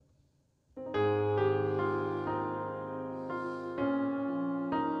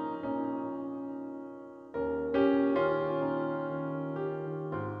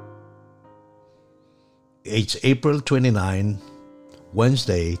It's April 29,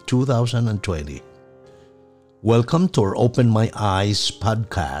 Wednesday, 2020. Welcome to our Open My Eyes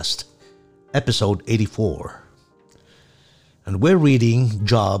podcast, episode 84. And we're reading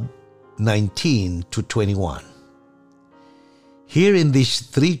Job 19 to 21. Here in these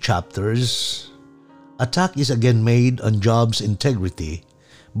three chapters, attack is again made on Job's integrity,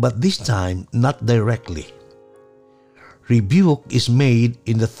 but this time not directly. Rebuke is made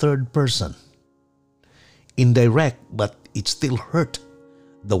in the third person. Indirect, but it still hurt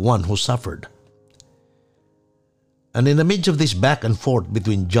the one who suffered. And in the midst of this back and forth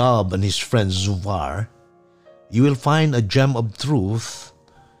between Job and his friend Zufar, you will find a gem of truth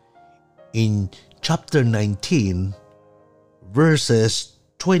in chapter 19, verses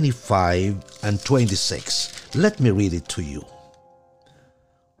 25 and 26. Let me read it to you.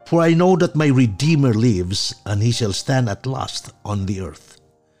 For I know that my Redeemer lives, and he shall stand at last on the earth.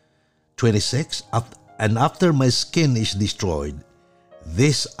 26. And after my skin is destroyed,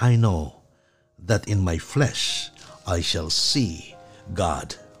 this I know, that in my flesh I shall see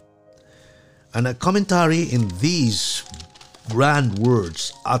God. And a commentary in these grand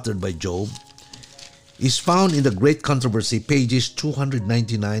words uttered by Job is found in the Great Controversy, pages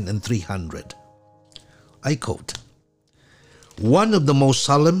 299 and 300. I quote, "One of the most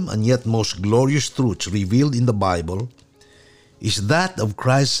solemn and yet most glorious truths revealed in the Bible is that of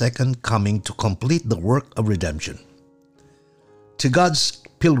Christ's second coming to complete the work of redemption. To God's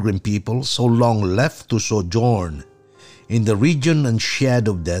pilgrim people, so long left to sojourn in the region and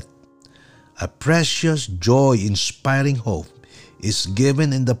shadow of death, a precious, joy-inspiring hope is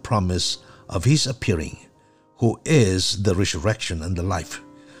given in the promise of His appearing, who is the resurrection and the life,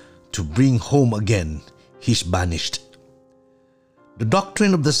 to bring home again His banished. The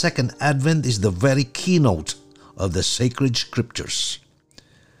doctrine of the second advent is the very keynote of the sacred scriptures.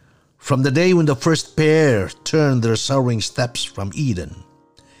 From the day when the first pair turned their sorrowing steps from Eden,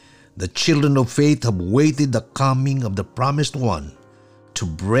 the children of faith have waited the coming of the promised one to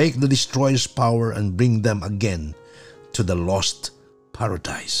break the destroyer's power and bring them again to the lost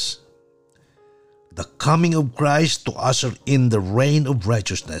paradise. The coming of Christ to usher in the reign of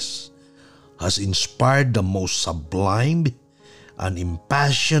righteousness has inspired the most sublime and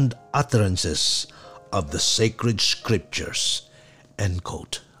impassioned utterances of the sacred scriptures." End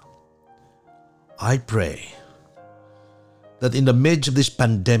quote. I pray that in the midst of this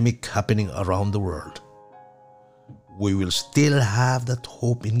pandemic happening around the world, we will still have that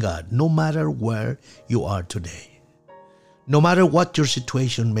hope in God, no matter where you are today. No matter what your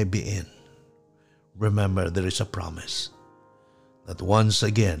situation may be in, remember there is a promise that once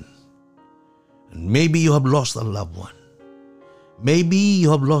again, and maybe you have lost a loved one, maybe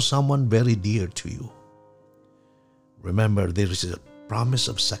you have lost someone very dear to you, remember there is a promise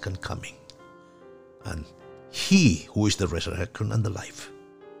of second coming, and He who is the resurrection and the life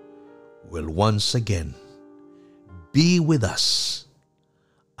will once again be with us.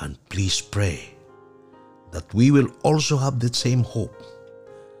 And please pray that we will also have the same hope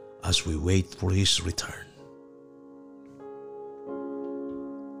as we wait for His return.